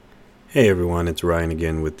Hey everyone, it's Ryan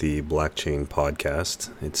again with the Blockchain Podcast.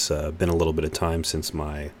 It's been a little bit of time since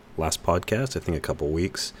my last podcast, I think a couple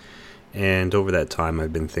weeks. And over that time,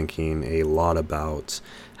 I've been thinking a lot about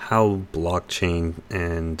how blockchain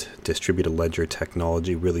and distributed ledger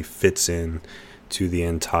technology really fits in to the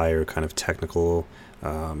entire kind of technical,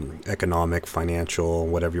 economic, financial,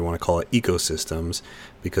 whatever you want to call it, ecosystems,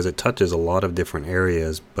 because it touches a lot of different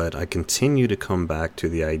areas. But I continue to come back to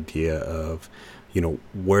the idea of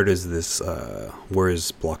where does where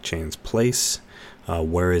is blockchain's place?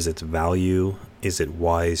 Where is its value? Is it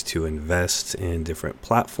wise to invest in different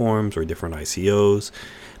platforms or different ICOs?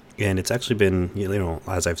 And it's actually been,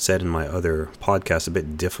 as I've said in my other podcasts, a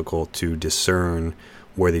bit difficult to discern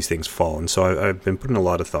where these things fall. And so I've been putting a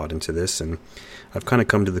lot of thought into this, and I've kind of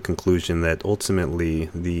come to the conclusion that ultimately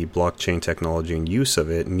the blockchain technology and use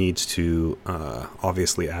of it needs to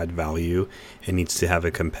obviously add value. It needs to have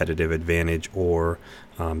a competitive advantage or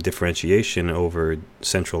differentiation over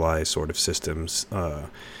centralized sort of systems.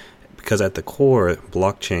 Because at the core,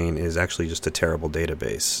 blockchain is actually just a terrible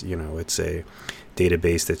database. It's a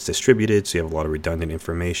database that's distributed, so you have a lot of redundant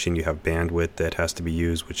information. You have bandwidth that has to be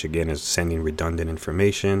used, which again is sending redundant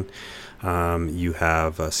information. You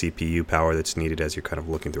have CPU power that's needed as you're kind of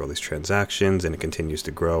looking through all these transactions, and it continues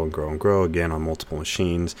to grow and grow and grow again on multiple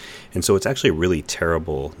machines. And so it's actually a really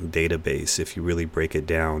terrible database if you really break it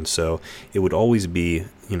down. So it would always be,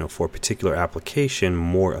 for a particular application,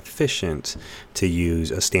 more efficient to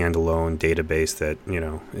use a standalone database that,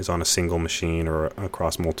 is on a single machine or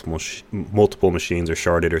across multiple machines or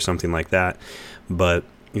sharded or something like that. But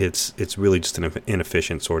it's really just an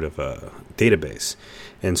inefficient sort of database.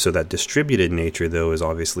 And so that distributed nature, though, is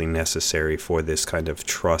obviously necessary for this kind of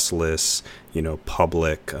trustless,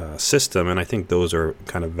 public system. And I think those are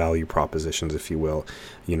kind of value propositions, if you will.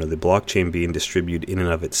 The blockchain being distributed in and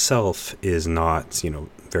of itself is not,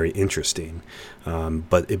 very interesting.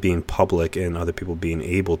 But it being public and other people being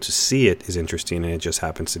able to see it is interesting. And it just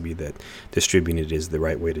happens to be that distributed is the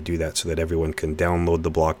right way to do that, so that everyone can download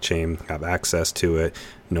the blockchain, have access to it,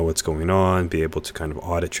 know what's going on, be able to kind of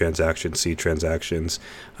audit transactions, see transactions,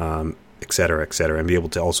 et cetera, and be able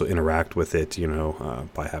to also interact with it,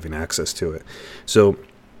 by having access to it. So,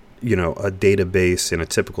 a database in a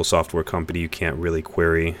typical software company, you can't really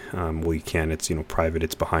query. Well, you can. It's, private.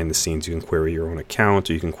 It's behind the scenes. You can query your own account,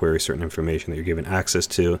 or you can query certain information that you're given access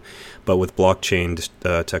to. But with blockchain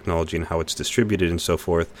technology and how it's distributed and so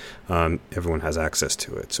forth, everyone has access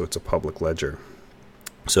to it. So it's a public ledger.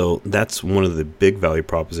 So that's one of the big value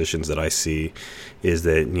propositions that I see, is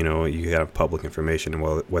that, you have public information,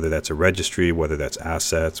 and whether that's a registry, whether that's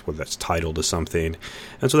assets, whether that's title to something.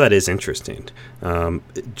 And so that is interesting.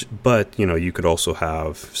 But, you could also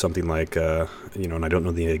have something like, and I don't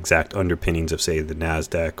know the exact underpinnings of, say, the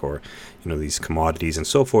NASDAQ or, these commodities and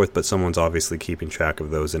so forth, but someone's obviously keeping track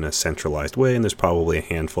of those in a centralized way. And there's probably a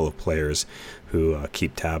handful of players who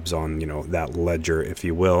keep tabs on, that ledger, if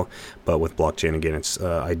you will. But with blockchain, again, it's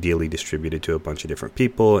ideally distributed to a bunch of different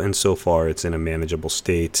people. And so far, it's in a manageable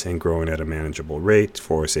state and growing at a manageable rate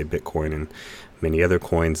for, say, Bitcoin and many other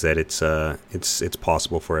coins, that it's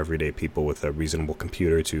possible for everyday people with a reasonable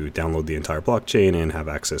computer to download the entire blockchain and have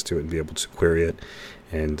access to it and be able to query it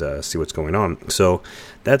and see what's going on. So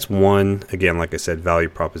that's one, again, like I said, value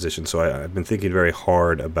proposition. So I've been thinking very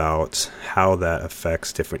hard about how that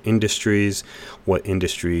affects different industries, what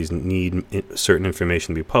industries need certain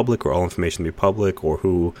information to be public, or all information to be public, or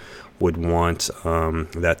who would want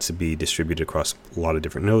that to be distributed across a lot of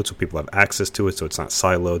different nodes so people have access to it, so it's not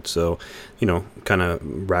siloed. So, kind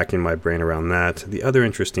of racking my brain around that. The other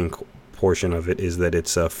interesting portion of it is that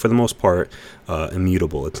it's, for the most part,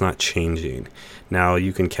 immutable. It's not changing. Now,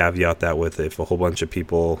 you can caveat that with, if a whole bunch of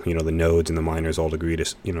people, the nodes and the miners all agree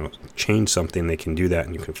to, change something, they can do that,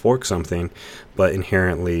 and you can fork something. But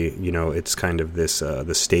inherently, it's kind of this,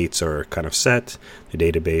 the states are kind of set, the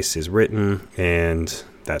database is written, and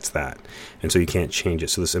that's that. And so you can't change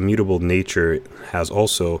it. So this immutable nature has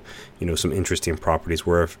also, some interesting properties,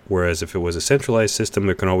 whereas if it was a centralized system,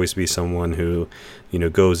 there can always be someone who,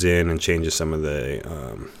 goes in and changes some of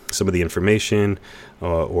the information,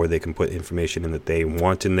 or they can put information in that they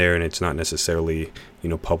want in there, and it's not necessarily,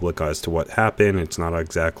 public as to what happened. It's not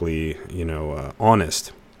exactly,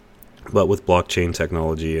 honest. But with blockchain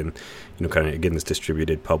technology and, kind of, again, this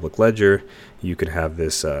distributed public ledger, you could have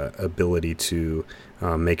this ability to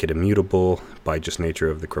make it immutable by just nature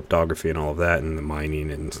of the cryptography and all of that, and the mining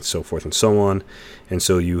and so forth and so on. And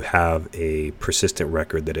so you have a persistent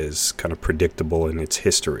record that is kind of predictable in its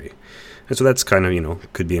history. And so that's kind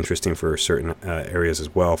of, could be interesting for certain areas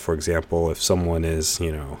as well. For example, if someone is,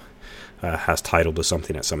 has title to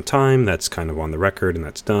something at some time, that's kind of on the record and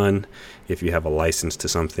that's done. If you have a license to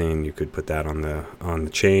something, you could put that on the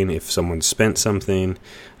chain. If someone spent something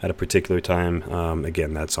at a particular time,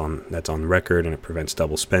 again, that's on record, and it prevents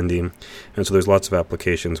double spending. And so there's lots of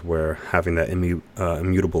applications where having that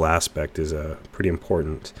immutable aspect is pretty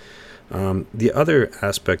important. The other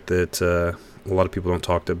aspect that a lot of people don't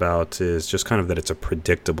talk about is just kind of that it's a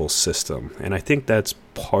predictable system. And I think that's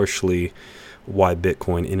partially why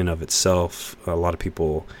Bitcoin in and of itself, a lot of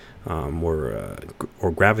people or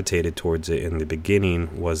gravitated towards it in the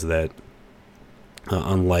beginning, was that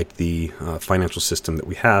unlike the financial system that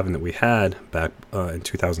we have and that we had back in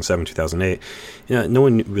 2007, 2008, no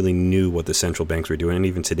one really knew what the central banks were doing. And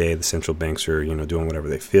even today, the central banks are, doing whatever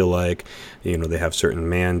they feel like. They have certain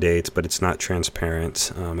mandates, but it's not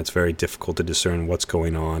transparent. It's very difficult to discern what's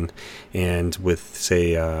going on. And with,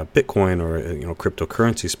 say, Bitcoin or,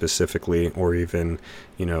 cryptocurrency specifically, or even,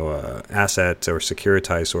 asset or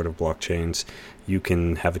securitized sort of blockchains, you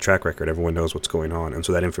can have a track record. Everyone knows what's going on. And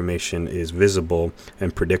so that information is visible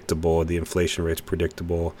and predictable. The inflation rate's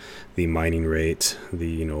predictable, the mining rate,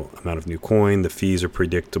 the, amount of new coin, the fees are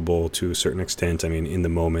predictable to a certain extent. I mean, in the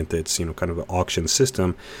moment, it's, kind of an auction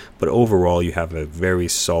system, but overall you have a very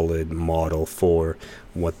solid model for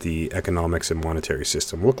what the economics and monetary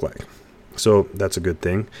system look like. So that's a good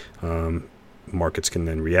thing. Markets can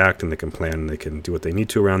then react, and they can plan, and they can do what they need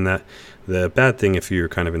to around that. The bad thing, if you're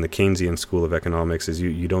kind of in the Keynesian school of economics, is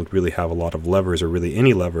you don't really have a lot of levers, or really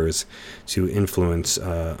any levers, to influence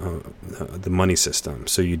the money system.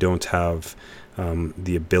 So you don't have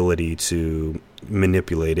the ability to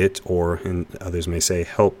manipulate it, or, and others may say,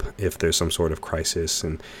 help if there's some sort of crisis,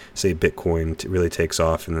 and say Bitcoin really takes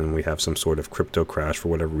off, and then we have some sort of crypto crash for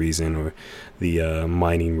whatever reason, or the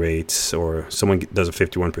mining rates, or someone does a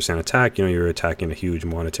 51% attack. You're attacking a huge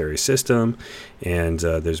monetary system, and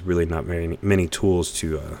there's really not many tools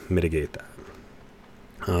to mitigate that.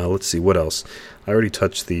 Let's see, what else? I already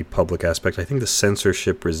touched the public aspect. I think the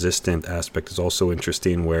censorship resistant aspect is also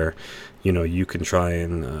interesting, where, you can try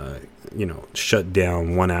and, shut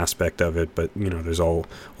down one aspect of it, but, there's a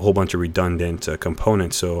whole bunch of redundant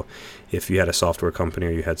components. So if you had a software company, or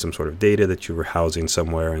you had some sort of data that you were housing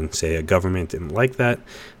somewhere, and say a government didn't like that,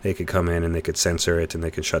 they could come in and they could censor it, and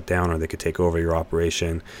they could shut down, or they could take over your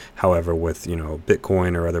operation. However, with,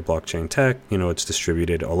 Bitcoin or other blockchain tech, it's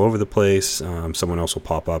distributed all over the place. Someone else will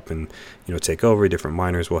pop up and, take over. Different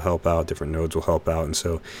miners will help out, different nodes will help out. And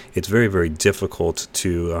so it's very, very difficult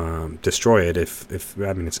to destroy it.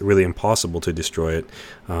 It's really impossible to destroy it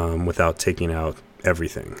without taking out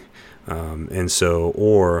everything.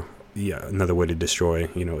 Another way to destroy,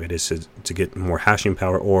 it is to get more hashing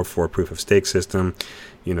power, or for a proof of stake system,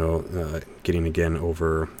 getting again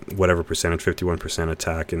over whatever percentage, 51%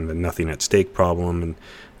 attack, and the nothing at stake problem. And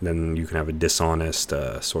then you can have a dishonest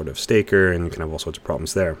sort of staker, and you can have all sorts of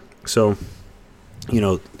problems there. So,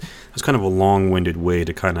 it's kind of a long-winded way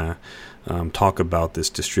to kind of talk about this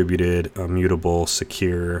distributed, immutable,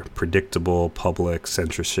 secure, predictable, public,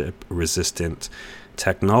 censorship-resistant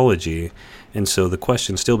technology. And so the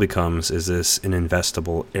question still becomes, is this an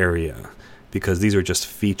investable area? Because these are just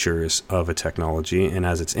features of a technology, and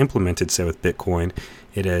as it's implemented, say with Bitcoin,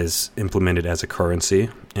 it is implemented as a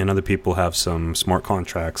currency, and other people have some smart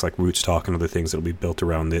contracts like Rootstock and other things that will be built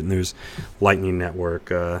around it, and there's Lightning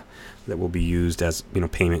Network that will be used as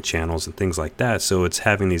payment channels and things like that. So it's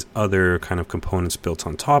having these other kind of components built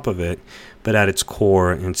on top of it, but at its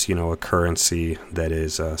core, it's a currency that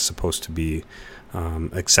is supposed to be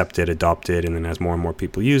accepted, adopted, and then as more and more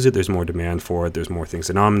people use it, there's more demand for it, there's more things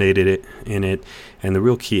denominated in it, and the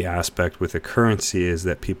real key aspect with a currency is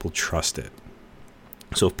that people trust it.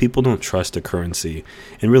 So if people don't trust a currency,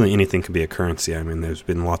 and really anything can be a currency, there's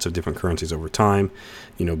been lots of different currencies over time,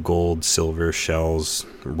 gold, silver, shells,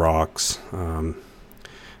 rocks,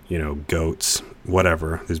 goats,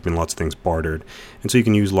 whatever. There's been lots of things bartered. And so you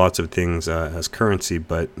can use lots of things as currency,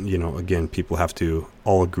 but, again, people have to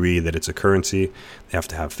all agree that it's a currency. They have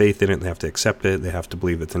to have faith in it. They have to accept it. They have to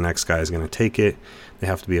believe that the next guy is going to take it. They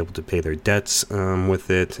have to be able to pay their debts with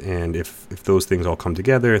it. And if those things all come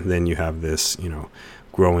together, then you have this,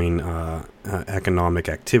 growing economic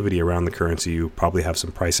activity around the currency. You probably have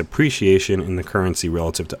some price appreciation in the currency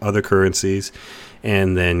relative to other currencies.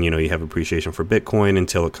 And then, you have appreciation for Bitcoin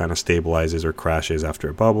until it kind of stabilizes or crashes after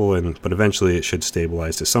a bubble. But eventually it should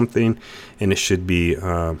stabilize to something, and it should be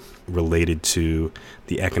related to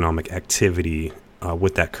the economic activity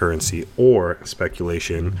with that currency, or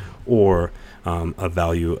speculation, or a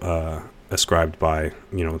value ascribed by,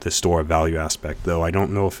 the store of value aspect, though I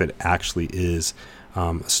don't know if it actually is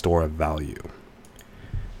a store of value.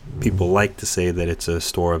 People like to say that it's a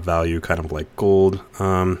store of value, kind of like gold.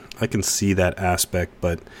 I can see that aspect,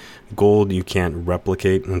 but gold you can't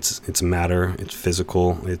replicate. It's matter. It's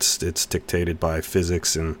physical. It's dictated by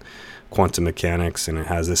physics and quantum mechanics, and it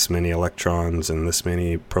has this many electrons and this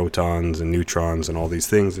many protons and neutrons and all these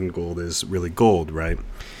things. And gold is really gold, right?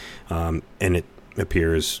 And it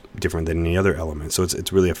appears different than any other element. So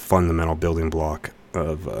it's really a fundamental building block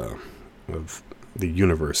of the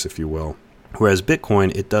universe, if you will. Whereas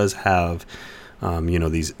Bitcoin, it does have,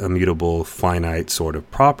 these immutable, finite sort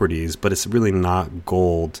of properties, but it's really not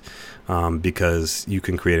gold because you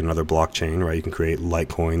can create another blockchain, right? You can create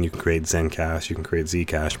Litecoin, you can create Zencash, you can create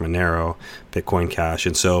Zcash, Monero, Bitcoin Cash.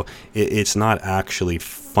 And so it's not actually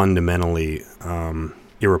fundamentally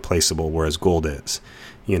irreplaceable, whereas gold is.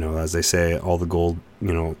 As they say, all the gold,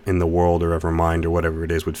 in the world or ever mined or whatever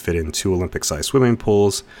it is would fit in 2 Olympic-sized swimming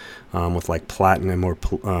pools with like platinum or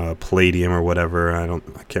palladium or whatever. I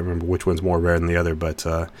can't remember which one's more rare than the other, but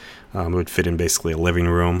it would fit in basically a living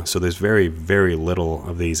room. So there's very, very little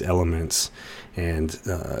of these elements, and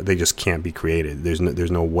they just can't be created.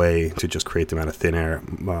 There's no way to just create them out of thin air,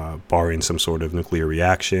 barring some sort of nuclear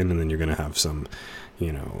reaction, and then you're going to have some,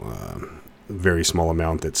 very small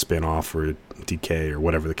amount that spin off or decay or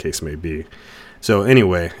whatever the case may be. So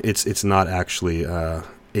anyway, it's not actually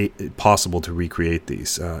possible to recreate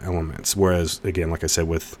these elements. Whereas, again, like I said,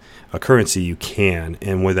 with a currency you can,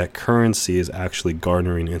 and where that currency is actually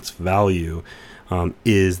garnering its value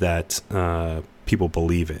is that people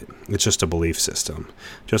believe it. It's just a belief system.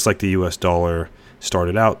 Just like the US dollar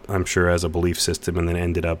started out, I'm sure, as a belief system and then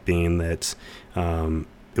ended up being that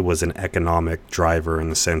it was an economic driver in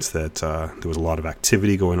the sense that there was a lot of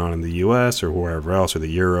activity going on in the U.S. or wherever else, or the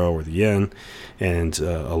euro or the yen, and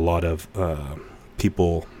a lot of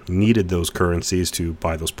people needed those currencies to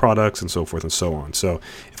buy those products and so forth and so on. So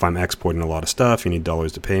if I'm exporting a lot of stuff, you need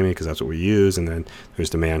dollars to pay me because that's what we use, and then there's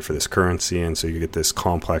demand for this currency, and so you get this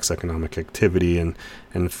complex economic activity and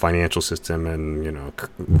financial system and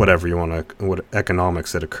whatever you want to, what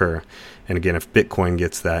economics that occur. And again, if Bitcoin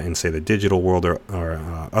gets that in, say, the digital world or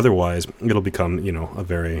otherwise, it'll become a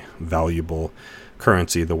very valuable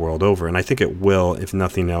currency the world over. And I think it will, if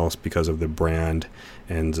nothing else, because of the brand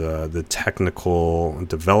and the technical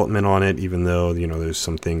development on it. Even though there's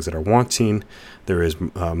some things that are wanting, there is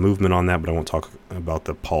movement on that, but I won't talk about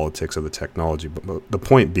the politics of the technology. But the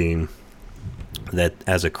point being that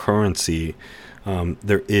as a currency,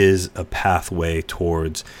 there is a pathway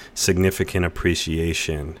towards significant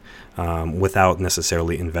appreciation without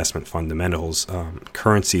necessarily investment fundamentals.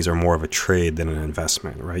 Currencies are more of a trade than an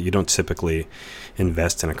investment, right? You don't typically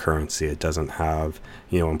invest in a currency. It doesn't have,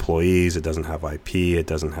 employees. It doesn't have IP. It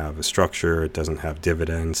doesn't have a structure. It doesn't have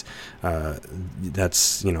dividends.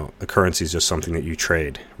 That's, a currency is just something that you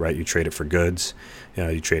trade, right? You trade it for goods.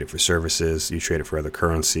 You trade it for services. You trade it for other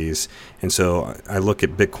currencies. And so I look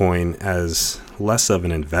at Bitcoin as less of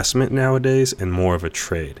an investment nowadays and more of a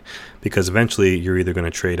trade, because eventually you're either going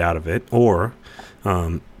to trade out of it or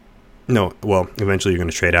eventually you're going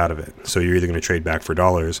to trade out of it. So you're either going to trade back for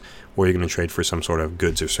dollars or you're going to trade for some sort of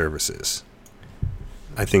goods or services.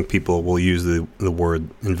 I think people will use the word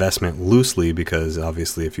investment loosely because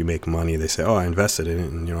obviously if you make money, they say, oh, I invested in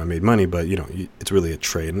it and, I made money, but, it's really a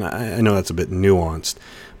trade. And I know that's a bit nuanced,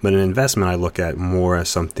 but an investment I look at more as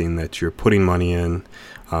something that you're putting money in.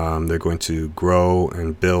 They're going to grow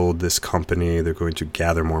and build this company. They're going to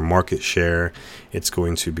gather more market share. It's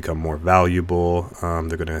going to become more valuable.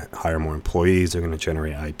 They're going to hire more employees. They're going to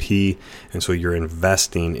generate IP. And so you're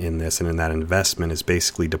investing in this. And in that investment is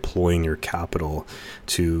basically deploying your capital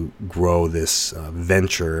to grow this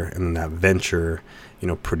venture. And that venture,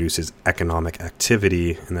 produces economic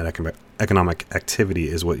activity. And that economic activity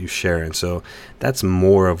is what you share. And so that's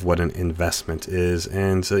more of what an investment is.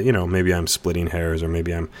 And, maybe I'm splitting hairs, or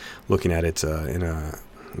maybe I'm looking at it in a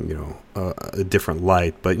different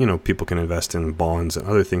light, but, people can invest in bonds and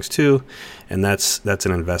other things too. And that's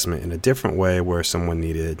an investment in a different way, where someone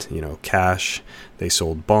needed, cash. They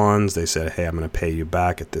sold bonds. They said, hey, I'm going to pay you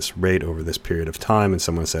back at this rate over this period of time. And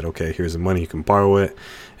someone said, okay, here's the money, you can borrow it.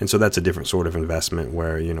 And so that's a different sort of investment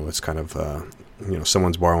where, it's kind of,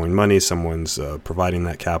 someone's borrowing money, someone's providing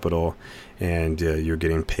that capital, and you're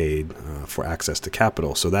getting paid for access to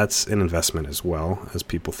capital. So that's an investment as well, as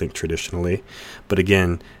people think traditionally. But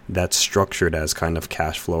again, that's structured as kind of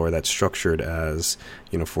cash flow, or that's structured as,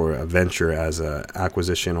 for a venture as a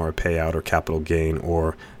acquisition or a payout or capital gain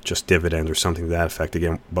or just dividends or something to that effect.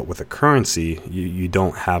 Again, but with a currency, you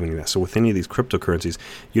don't have any of that. So with any of these cryptocurrencies,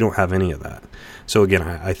 you don't have any of that. So again,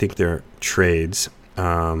 I think they're trades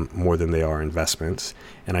more than they are investments.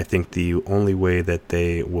 And I think the only way that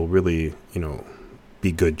they will really,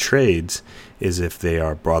 be good trades is if they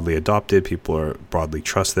are broadly adopted, people are broadly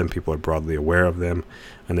trust them, people are broadly aware of them,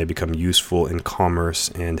 and they become useful in commerce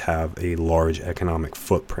and have a large economic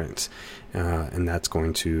footprint. And that's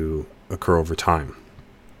going to occur over time.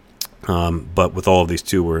 But with all of these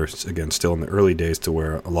too, we're, again, still in the early days to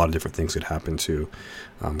where a lot of different things could happen to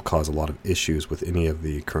cause a lot of issues with any of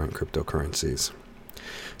the current cryptocurrencies.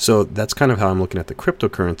 So that's kind of how I'm looking at the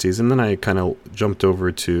cryptocurrencies. And then I kind of jumped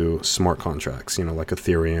over to smart contracts, like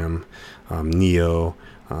Ethereum, Neo,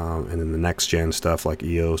 and then the next gen stuff like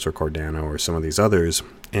EOS or Cardano or some of these others.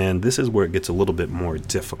 And this is where it gets a little bit more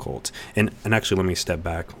difficult. And actually, let me step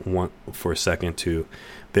back for a second to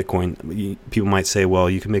Bitcoin. People might say, well,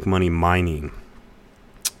 you can make money mining.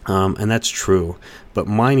 And that's true. But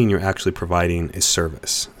mining, you're actually providing a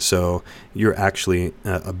service. So you're actually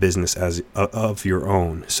a business of your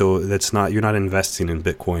own. So you're not investing in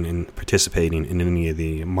Bitcoin and participating in any of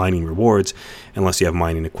the mining rewards unless you have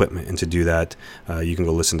mining equipment. And to do that, you can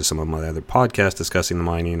go listen to some of my other podcasts discussing the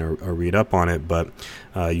mining or read up on it. But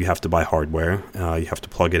you have to buy hardware. You have to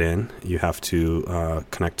plug it in. You have to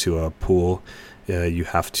connect to a pool. You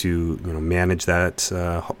have to manage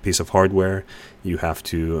that piece of hardware. You have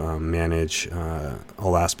to manage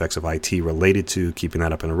all aspects of IT related to keeping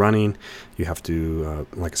that up and running. You have to,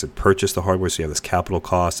 like I said, purchase the hardware, so you have this capital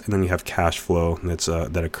cost, and then you have cash flow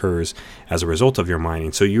that occurs as a result of your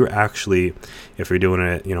mining. So you're actually, if you're doing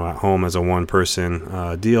it at home as a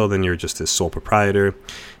one-person deal, then you're just this sole proprietor.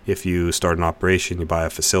 If you start an operation, you buy a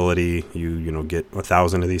facility, you get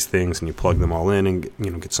 1,000 of these things and you plug them all in and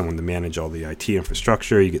get someone to manage all the IT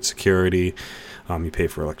infrastructure. You get security, you pay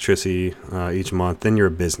for electricity each month. Then you're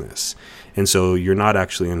a business, and so you're not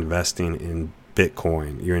actually investing in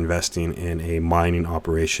Bitcoin. You're investing in a mining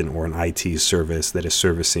operation or an IT service that is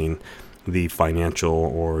servicing the financial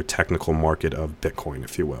or technical market of Bitcoin,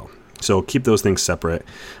 if you will. So keep those things separate.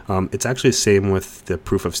 It's actually the same with the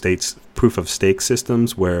proof of stake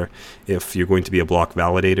systems, where if you're going to be a block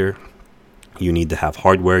validator, you need to have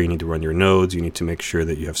hardware, you need to run your nodes, you need to make sure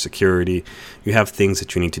that you have security, you have things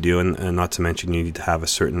that you need to do, and not to mention you need to have a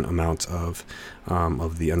certain amount of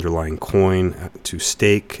the underlying coin to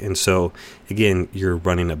stake. And so again, you're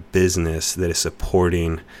running a business that is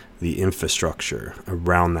supporting the infrastructure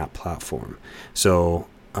around that platform. So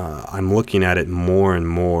I'm looking at it more and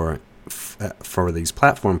more for these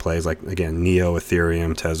platform plays, like, again, Neo,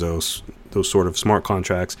 Ethereum, Tezos, those sort of smart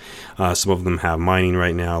contracts. Some of them have mining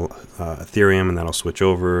right now, Ethereum, and that'll switch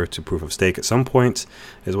over to proof of stake at some point,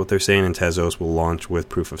 is what they're saying. And Tezos will launch with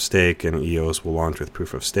proof of stake, and EOS will launch with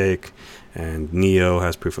proof of stake, and Neo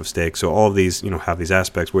has proof of stake. So all of these, have these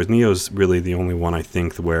aspects, whereas Neo is really the only one, I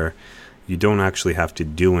think, where you don't actually have to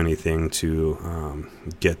do anything to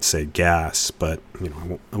get, say, gas. But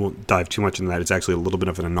I won't dive too much into that. It's actually a little bit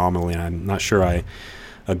of an anomaly, and I'm not sure I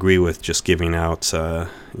agree with just giving out kind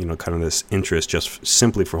of this interest just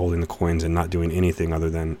simply for holding the coins and not doing anything other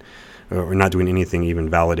than, or not doing anything even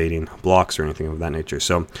validating blocks or anything of that nature.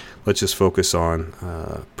 So let's just focus on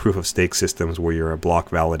proof of stake systems where you're a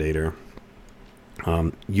block validator.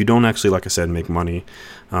 You don't actually, like I said, make money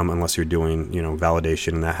unless you're doing,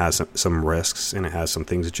 validation, and that has some risks, and it has some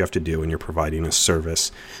things that you have to do, and you're providing a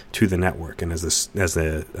service to the network. And as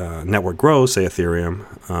the network grows, say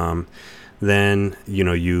Ethereum, then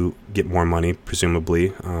you get more money, presumably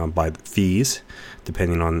by the fees,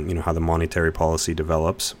 depending on how the monetary policy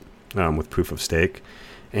develops with proof of stake.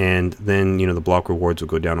 And then the block rewards will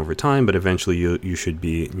go down over time, but eventually you should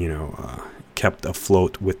be kept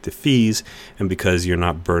afloat with the fees. And because you're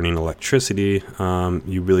not burning electricity,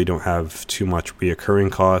 you really don't have too much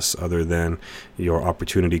reoccurring costs other than your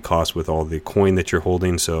opportunity cost with all the coin that you're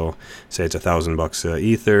holding. So say it's $1,000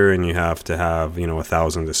 ether, and you have to have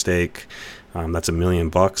 1,000 to stake. That's $1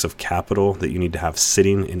 million of capital that you need to have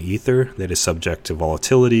sitting in ether that is subject to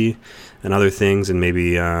volatility and other things. And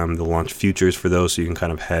maybe they'll launch futures for those, so you can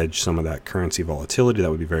kind of hedge some of that currency volatility.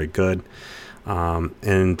 That would be very good.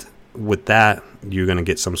 And with that, you're going to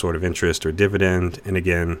get some sort of interest or dividend. And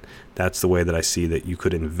again, that's the way that I see that you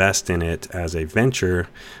could invest in it as a venture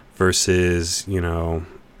versus,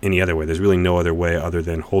 any other way. There's really no other way other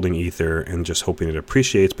than holding ether and just hoping it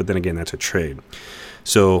appreciates. But then again, that's a trade.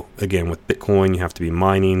 So again, with Bitcoin, you have to be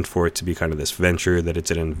mining for it to be kind of this venture, that it's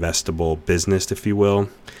an investable business, if you will.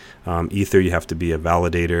 Ether, you have to be a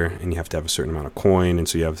validator, and you have to have a certain amount of coin. And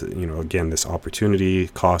so you have, again, this opportunity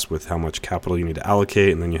cost with how much capital you need to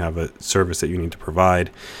allocate, and then you have a service that you need to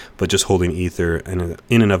provide. But just holding ether in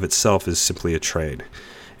and of itself is simply a trade.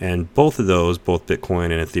 And both of those, both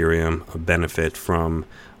Bitcoin and Ethereum, benefit from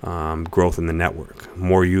growth in the network.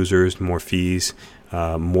 More users, more fees.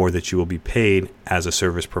 more that you will be paid as a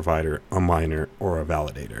service provider, a miner, or a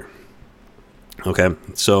validator. Okay,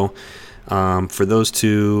 so for those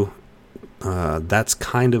two, that's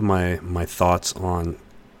kind of my thoughts on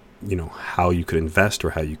how you could invest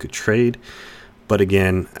or how you could trade. But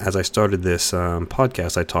again, as I started this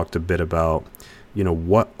podcast, I talked a bit about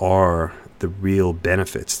what are the real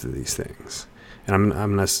benefits to these things. And I'm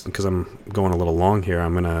gonna, because I'm going a little long here,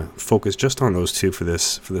 I'm gonna focus just on those two for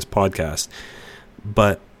this podcast.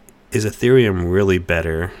 But is Ethereum really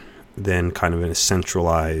better than kind of a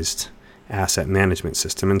centralized asset management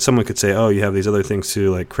system? And someone could say, oh, you have these other things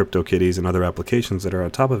too, like CryptoKitties and other applications that are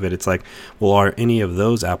on top of it. It's like, well, are any of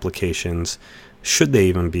those applications, should they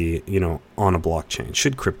even be, on a blockchain?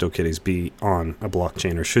 Should CryptoKitties be on a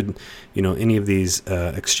blockchain? Or should, any of these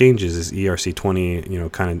exchanges, as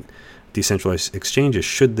ERC20, kind of decentralized exchanges,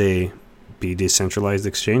 should they be decentralized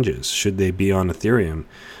exchanges? Should they be on Ethereum?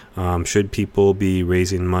 Should people be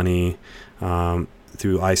raising money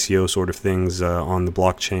through ICO sort of things on the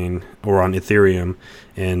blockchain or on Ethereum?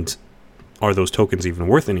 And are those tokens even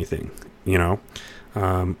worth anything?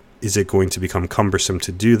 Is it going to become cumbersome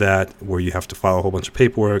to do that, where you have to file a whole bunch of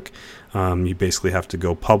paperwork? You basically have to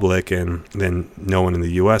go public, and then no one in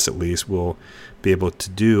the U.S. at least will be able to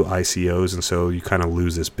do ICOs, and so you kind of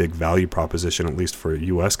lose this big value proposition, at least for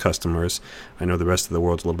U.S. customers. I know the rest of the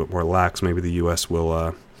world's a little bit more lax. Maybe the U.S.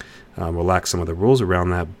 will relax some of the rules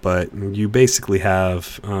around that, but you basically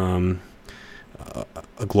have a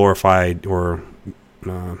glorified, or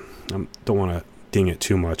I don't want to ding it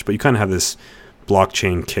too much, but you kind of have this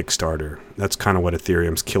blockchain Kickstarter. That's kind of what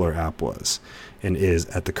Ethereum's killer app was and is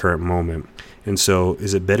at the current moment. And so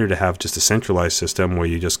is it better to have just a centralized system where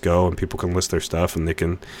you just go and people can list their stuff and they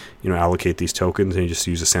can, allocate these tokens, and you just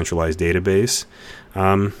use a centralized database?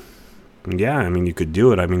 Yeah, I mean, you could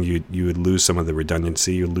do it. I mean, you would lose some of the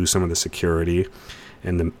redundancy, you would lose some of the security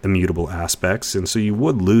and the immutable aspects, and so you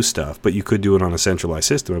would lose stuff, but you could do it on a centralized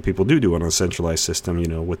system, and people do it on a centralized system,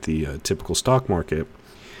 with the typical stock market.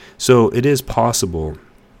 So it is possible,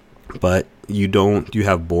 but you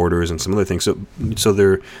have borders and some other things. So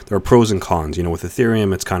there are pros and cons. With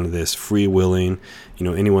Ethereum, it's kind of this freewheeling,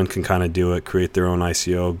 anyone can kind of do it, create their own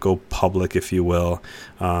ICO, go public, if you will,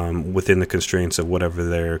 within the constraints of whatever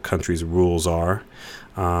their country's rules are.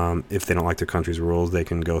 If they don't like their country's rules, they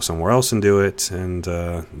can go somewhere else and do it, and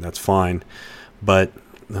that's fine. But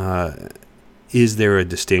is there a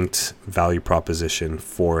distinct value proposition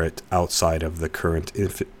for it outside of the current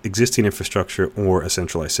existing infrastructure or a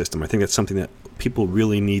centralized system? I think that's something that people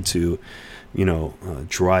really need to,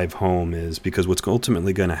 drive home, is because what's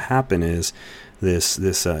ultimately going to happen is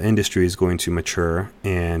this industry is going to mature,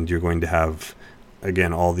 and you're going to have,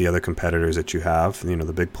 again, all the other competitors that you have,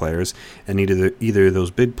 the big players, and either those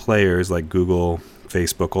big players like Google,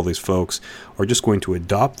 Facebook, all these folks are just going to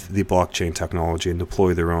adopt the blockchain technology and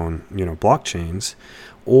deploy their own, blockchains,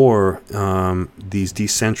 or these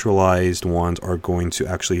decentralized ones are going to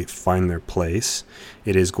actually find their place.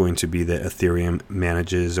 It is going to be that Ethereum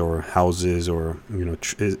manages or houses or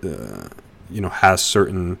has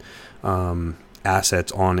certain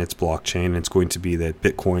assets on its blockchain. It's going to be that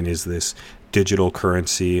Bitcoin is this digital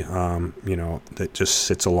currency, that just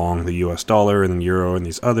sits along the US dollar and the euro and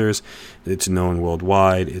these others. It's known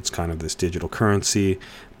worldwide. It's kind of this digital currency.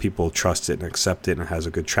 People trust it and accept it, and it has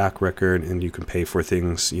a good track record, and you can pay for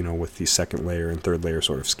things, with the second layer and third layer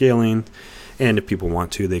sort of scaling. And if people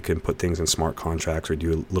want to, they can put things in smart contracts or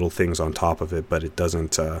do little things on top of it, but it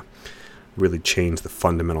doesn't really change the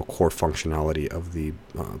fundamental core functionality of the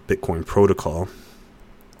Bitcoin protocol.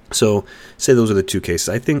 So say those are the two cases.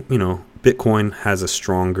 I think, Bitcoin has a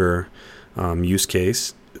stronger use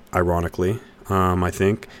case, ironically, I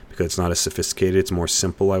think, because it's not as sophisticated. It's more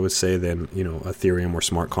simple, I would say, than, Ethereum or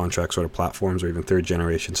smart contract sort of platforms or even third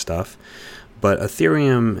generation stuff. But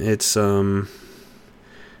Ethereum,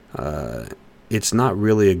 it's not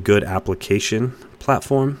really a good application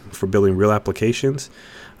platform for building real applications.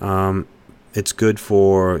 It's good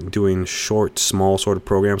for doing short, small sort of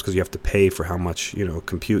programs because you have to pay for how much,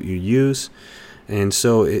 compute you use. And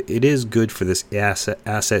so it is good for this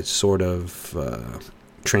asset sort of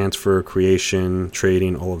transfer, creation,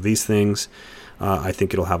 trading, all of these things. I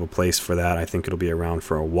think it'll have a place for that. I think it'll be around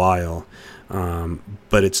for a while.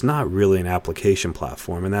 But it's not really an application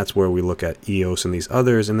platform. And that's where we look at EOS and these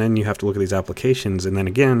others. And then you have to look at these applications. And then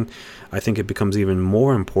again, I think it becomes even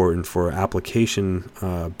more important for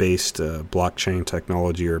application-based blockchain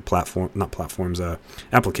technology or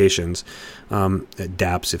applications,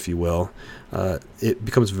 dApps, if you will. It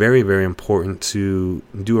becomes very, very important to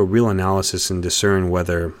do a real analysis and discern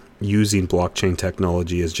whether using blockchain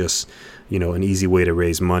technology as just, an easy way to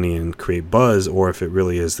raise money and create buzz, or if it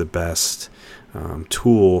really is the best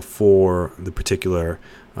tool for the particular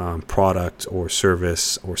product or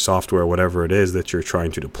service or software, whatever it is that you're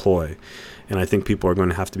trying to deploy. And I think people are going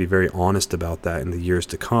to have to be very honest about that in the years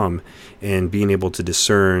to come, and being able to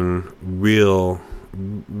discern real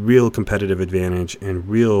competitive advantage and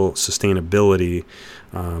real sustainability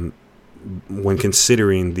when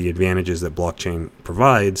considering the advantages that blockchain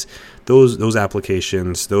provides. Those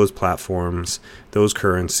applications, those platforms, those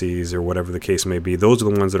currencies, or whatever the case may be, those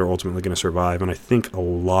are the ones that are ultimately going to survive. And I think a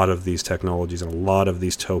lot of these technologies and a lot of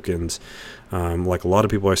these tokens, like a lot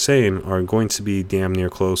of people are saying, are going to be damn near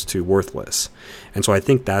close to worthless. And so I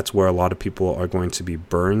think that's where a lot of people are going to be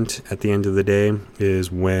burned at the end of the day,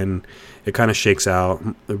 is when it kind of shakes out.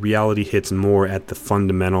 Reality hits more at the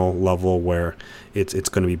fundamental level, where it's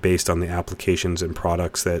going to be based on the applications and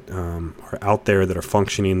products that are out there, that are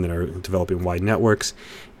functioning, that are developing wide networks.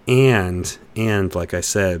 And like I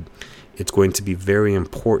said, it's going to be very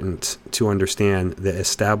important to understand that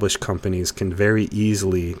established companies can very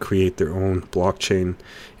easily create their own blockchain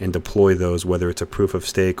and deploy those, whether it's a proof of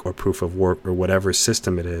stake or proof of work or whatever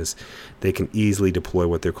system it is. They can easily deploy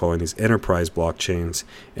what they're calling these enterprise blockchains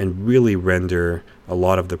and really render a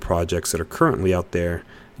lot of the projects that are currently out there,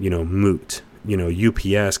 moot.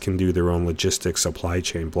 UPS can do their own logistics supply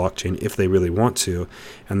chain blockchain if they really want to,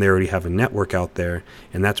 and they already have a network out there.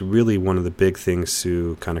 And that's really one of the big things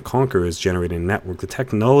to kind of conquer, is generating a network. The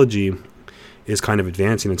technology is kind of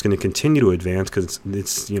advancing. It's going to continue to advance because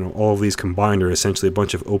it's all of these combined are essentially a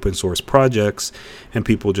bunch of open source projects, and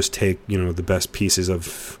people just take the best pieces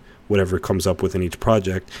of whatever comes up with in each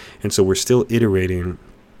project. And so we're still iterating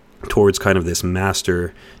towards kind of this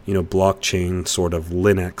master, blockchain sort of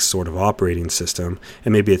Linux sort of operating system.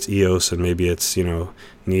 And maybe it's EOS, and maybe it's,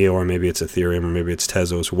 Neo, or maybe it's Ethereum, or maybe it's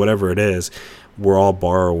Tezos, or whatever it is. We're all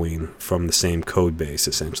borrowing from the same code base,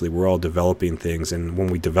 essentially. We're all developing things, and when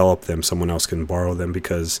we develop them, someone else can borrow them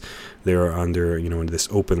because they're under, this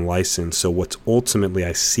open license. So what's ultimately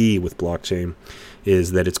I see with blockchain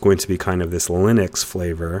is that it's going to be kind of this Linux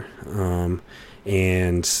flavor, and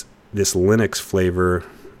this Linux flavor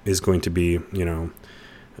is going to be,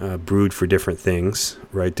 brewed for different things,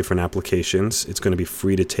 right? Different applications. It's going to be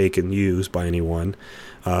free to take and use by anyone.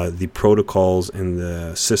 The protocols and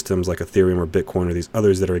the systems like Ethereum or Bitcoin or these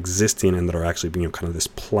others that are existing and that are actually being kind of this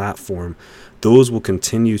platform, those will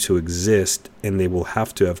continue to exist, and they will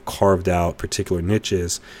have to have carved out particular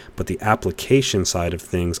niches. But the application side of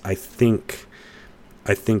things, I think,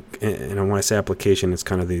 and when I say application, it's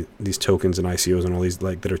kind of these tokens and ICOs and all these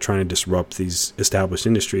that are trying to disrupt these established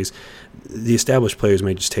industries. The established players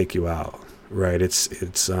may just take you out, right? It's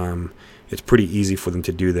pretty easy for them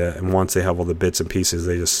to do that. And once they have all the bits and pieces,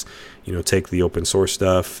 they just take the open source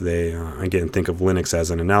stuff. They again, think of Linux as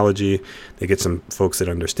an analogy. They get some folks that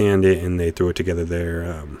understand it, and they throw it together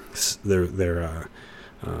their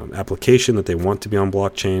application that they want to be on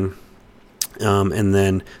blockchain. And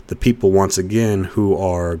then the people, once again, who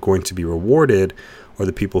are going to be rewarded are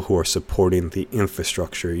the people who are supporting the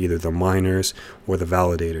infrastructure, either the miners or the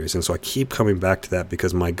validators. And so I keep coming back to that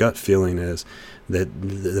because my gut feeling is that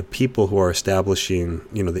the people who are establishing,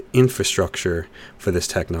 the infrastructure for this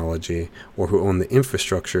technology, or who own the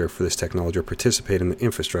infrastructure for this technology, or participate in the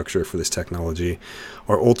infrastructure for this technology,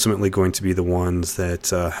 are ultimately going to be the ones that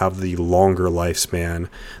have the longer lifespan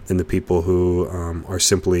than the people who are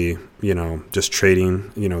simply, just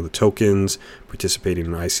trading, the tokens, participating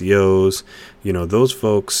in ICOs. Those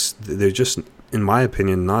folks, they're just, in my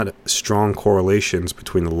opinion, not strong correlations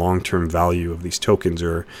between the long-term value of these tokens,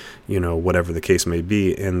 or whatever the case may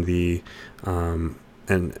be, and the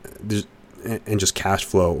and just cash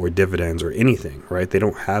flow or dividends or anything, right? They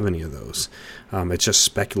don't have any of those. It's just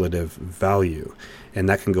speculative value, and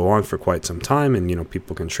that can go on for quite some time, and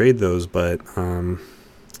people can trade those, but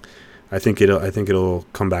I think it'll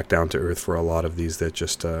come back down to earth for a lot of these that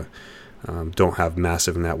just don't have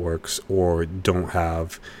massive networks, or don't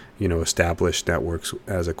have established networks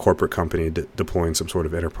as a corporate company deploying some sort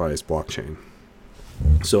of enterprise blockchain.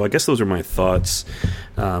 So I guess those are my thoughts.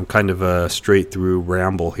 Kind of a straight through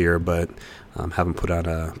ramble here, but haven't put out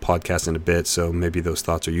a podcast in a bit, so maybe those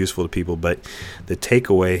thoughts are useful to people. But the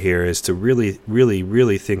takeaway here is to really, really,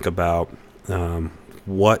 really think about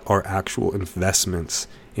what are actual investments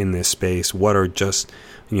in this space, what are just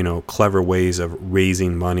clever ways of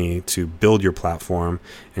raising money to build your platform,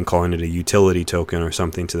 and calling it a utility token or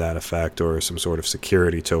something to that effect, or some sort of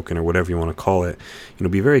security token, or whatever you want to call it.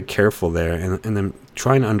 Be very careful there, and then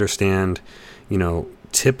trying to understand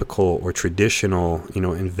typical or traditional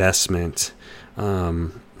investment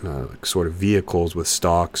sort of vehicles with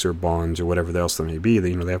stocks or bonds or whatever else there may be.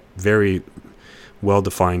 They have very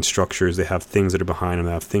well-defined structures. They have things that are behind them.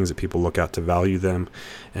 They have things that people look at to value them.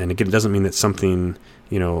 And again, it doesn't mean that something,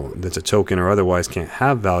 that's a token or otherwise can't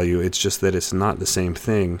have value. It's just that it's not the same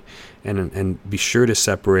thing. And be sure to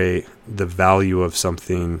separate the value of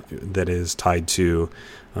something that is tied to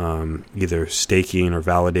either staking or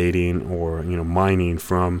validating or, mining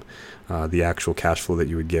from the actual cash flow that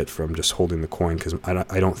you would get from just holding the coin. Because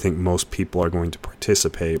I don't think most people are going to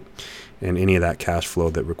participate in any of that cash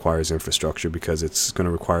flow that requires infrastructure, because it's going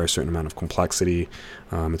to require a certain amount of complexity.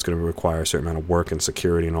 It's going to require a certain amount of work and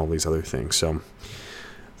security and all these other things. So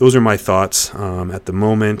those are my thoughts at the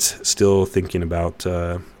moment. Still thinking about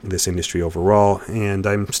this industry overall, and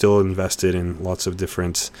I'm still invested in lots of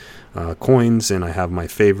different coins, and I have my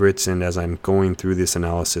favorites. And as I'm going through this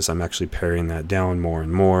analysis, I'm actually paring that down more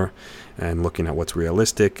and more, and looking at what's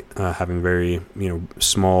realistic, having very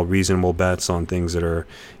small, reasonable bets on things that are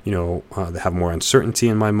that have more uncertainty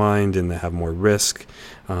in my mind and that have more risk,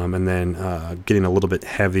 and then getting a little bit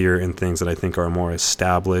heavier in things that I think are more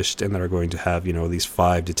established and that are going to have these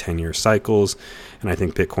 5 to 10 year cycles. And I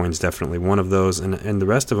think Bitcoin's definitely one of those, and the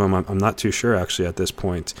rest of them I'm not too sure actually at this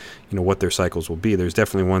point what their cycles will be. There's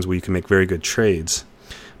definitely ones where you can make very good trades,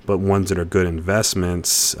 but ones that are good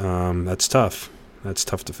investments, that's tough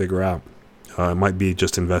to figure out. It might be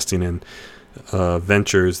just investing in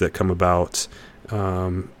ventures that come about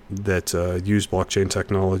that use blockchain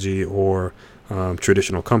technology, or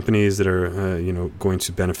traditional companies that are going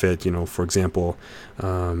to benefit. For example,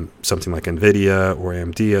 something like Nvidia or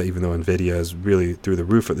AMD. Even though Nvidia is really through the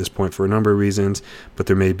roof at this point for a number of reasons, but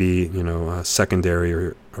there may be secondary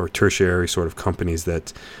or tertiary sort of companies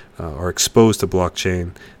that are exposed to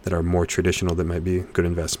blockchain that are more traditional that might be good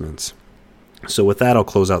investments. So with that, I'll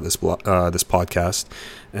close out this podcast.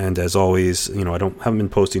 And as always, haven't been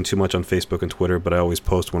posting too much on Facebook and Twitter, but I always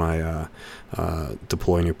post when I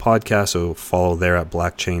deploy a new podcast. So follow there at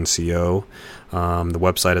BlackchainCO. The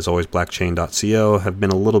website is always blackchain.co. Have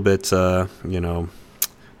been a little bit, not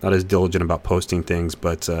as diligent about posting things,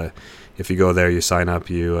 but if you go there, you sign up,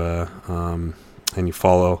 and you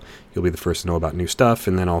follow, you'll be the first to know about new stuff.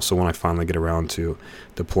 And then also when I finally get around to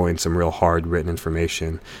deploying some real hard written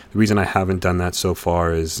information. The reason I haven't done that so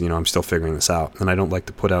far is, I'm still figuring this out. And I don't like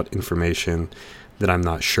to put out information that I'm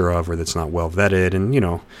not sure of or that's not well vetted. And,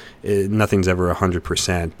 nothing's ever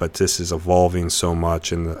 100%, but this is evolving so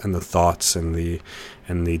much, and the thoughts and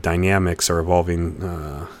the dynamics are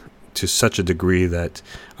evolving to such a degree that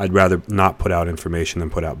I'd rather not put out information than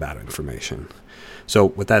put out bad information. So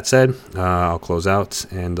with that said, I'll close out,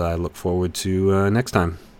 and I look forward to next time.